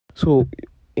So,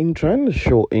 in trying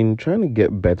to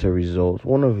get better results,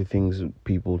 one of the things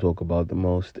people talk about the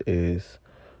most is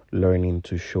learning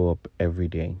to show up every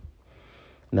day.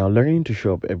 Now, learning to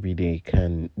show up every day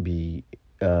can be,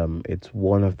 it's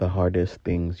one of the hardest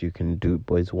things you can do,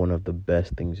 but it's one of the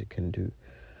best things you can do.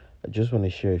 I just want to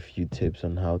share a few tips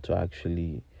on how to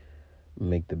actually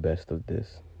make the best of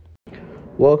this.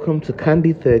 Welcome to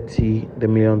Candy 30, the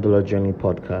 $1,000,000 Journey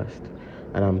podcast.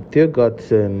 And I'm Theo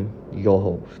Godson, your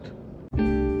host.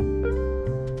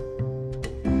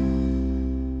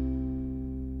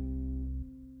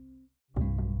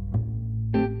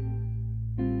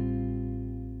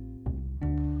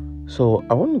 So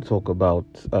I want to talk about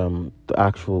the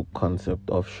actual concept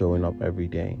of showing up every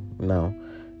day. Now,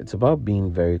 it's about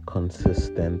being very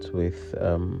consistent with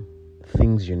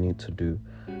things you need to do.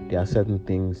 There are certain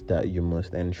things that you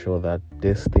must ensure that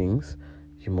these things,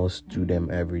 you must do them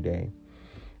every day.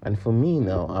 And for me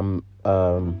now,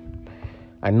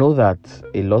 I know that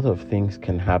a lot of things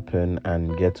can happen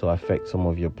and get to affect some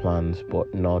of your plans,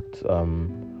 but not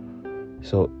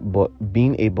but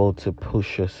being able to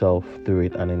push yourself through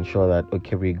it and ensure that,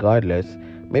 okay, regardless,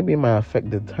 maybe it might affect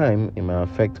the time, it might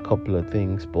affect a couple of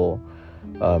things, but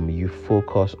you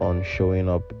focus on showing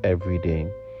up every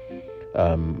day.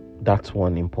 That's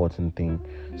one important thing.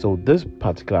 So this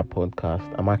particular podcast,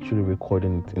 I'm actually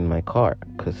recording it in my car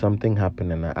because something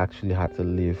happened and I actually had to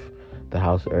leave the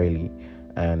house early,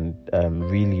 and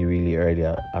really early,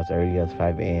 as early as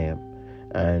 5 a.m.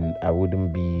 and I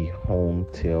wouldn't be home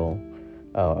till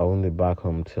I won't be back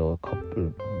home till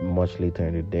much later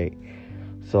in the day.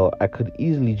 So I could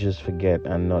easily just forget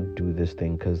and not do this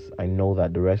thing because I know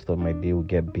that the rest of my day will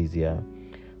get busier.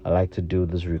 I like to do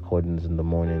these recordings in the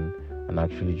morning and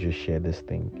actually just share this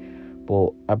thing.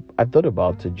 But I thought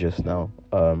about it just now.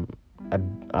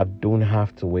 I don't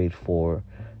have to wait for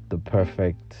the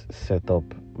perfect setup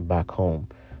back home,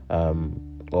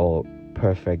 or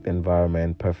perfect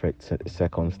environment, perfect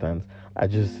circumstance. I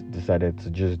just decided to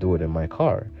just do it in my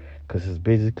car because it's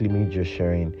basically me just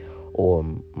sharing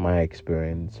my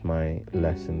experience, my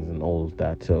lessons, and all of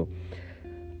that. So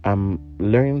I'm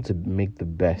learning to make the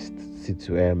best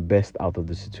out of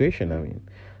the situation I'm in.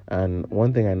 And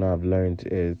one thing I know I've learned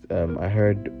is I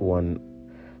heard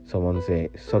someone say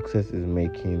success is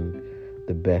making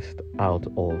the best out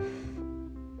of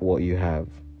what you have.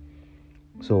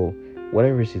 So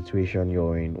whatever situation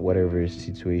you're in, whatever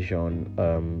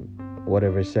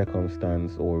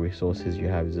circumstance or resources you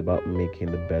have, is about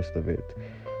making the best of it.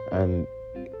 And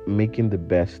making the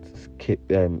best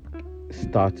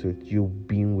starts with you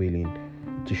being willing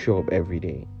to show up every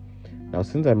day. Now,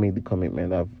 since I made the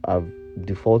commitment, I've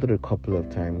defaulted a couple of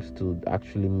times to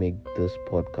actually make this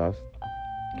podcast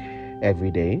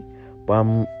every day, but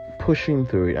I'm pushing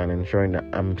through it and ensuring that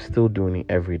I'm still doing it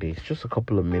every day. It's just a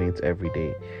couple of minutes every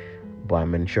day, but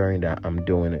I'm ensuring that I'm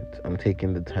doing it. I'm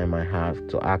taking the time I have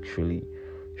to actually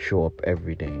show up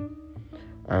every day.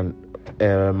 And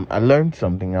I learned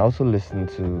something. I also listened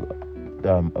to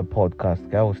a podcast. The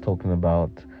guy was talking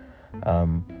about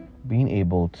being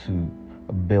able to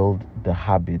build the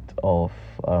habit of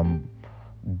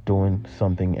doing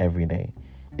something every day,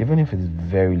 even if it's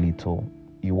very little.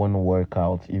 You want to work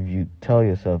out. If you tell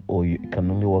yourself, oh, you can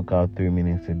only work out 3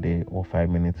 minutes a day or 5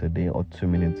 minutes a day or 2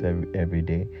 minutes every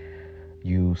day,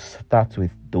 you start with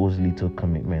those little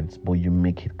commitments, but you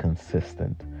make it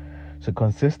consistent. So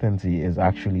consistency is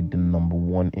actually the number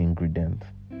one ingredient.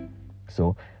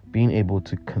 So being able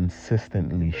to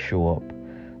consistently show up,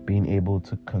 being able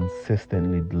to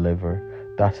consistently deliver,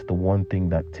 that's the one thing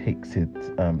that takes it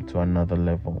to another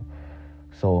level.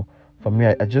 So for me,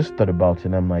 I just thought about it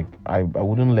and I'm like, I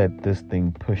wouldn't let this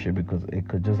thing push it because it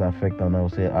could just affect, and I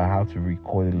would say I have to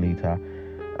record it later.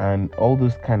 And all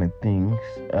those kind of things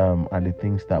are the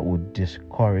things that would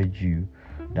discourage you,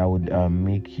 that would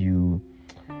make you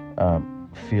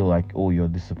feel like, oh, you're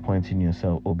disappointing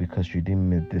yourself, or because you didn't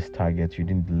meet this target, you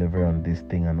didn't deliver on this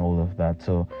thing and all of that.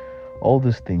 So all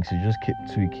those things, you just keep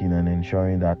tweaking and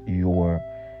ensuring that you're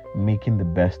making the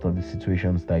best of the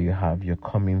situations that you have. You're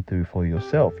coming through for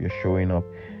yourself. You're showing up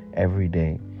every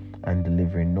day and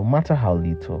delivering, no matter how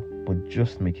little, but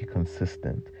just make it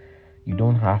consistent. You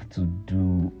don't have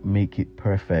to make it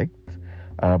perfect.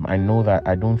 I know that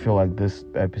I don't feel like this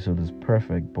episode is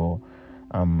perfect, but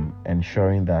I'm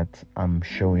ensuring that I'm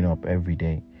showing up every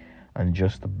day, and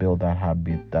just to build that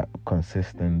habit, the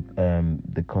consistent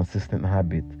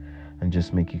habit, and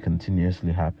just make it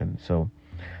continuously happen. So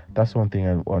that's one thing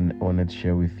I wanted to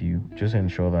share with you. Just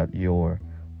ensure that you're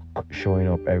showing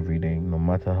up every day, no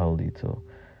matter how little,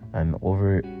 and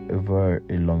over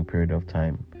a long period of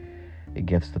time, it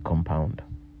gets to compound.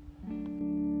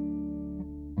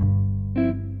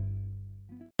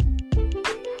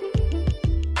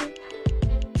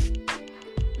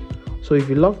 So if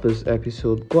you love this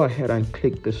episode, go ahead and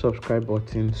click the subscribe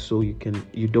button so you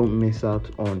don't miss out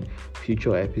on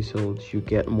future episodes. You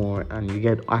get more and you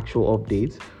get actual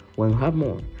updates when we have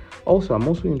more. Also, I'm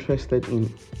also interested in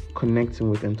connecting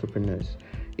with entrepreneurs.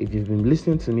 If you've been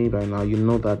listening to me by now, you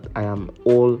know that I am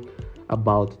all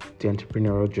about the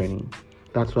entrepreneurial journey.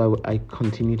 That's why I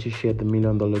continue to share the $1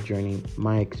 million journey,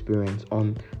 my experience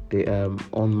on my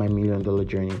 $1 million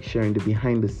journey, sharing the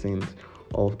behind the scenes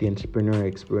of the entrepreneurial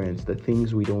experience, the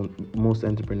things most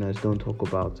entrepreneurs don't talk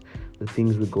about, the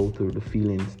things we go through, the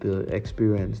feelings, the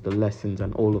experience, the lessons,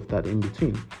 and all of that in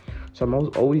between. So I'm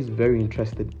always very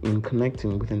interested in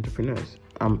connecting with entrepreneurs.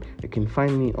 You can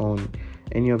find me on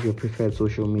any of your preferred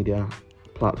social media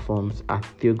platforms at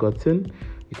Theo Godson.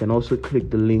 You can also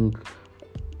click the link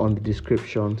on the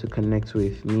description to connect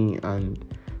with me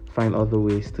and find other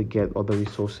ways to get other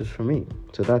resources from me.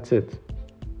 So that's it.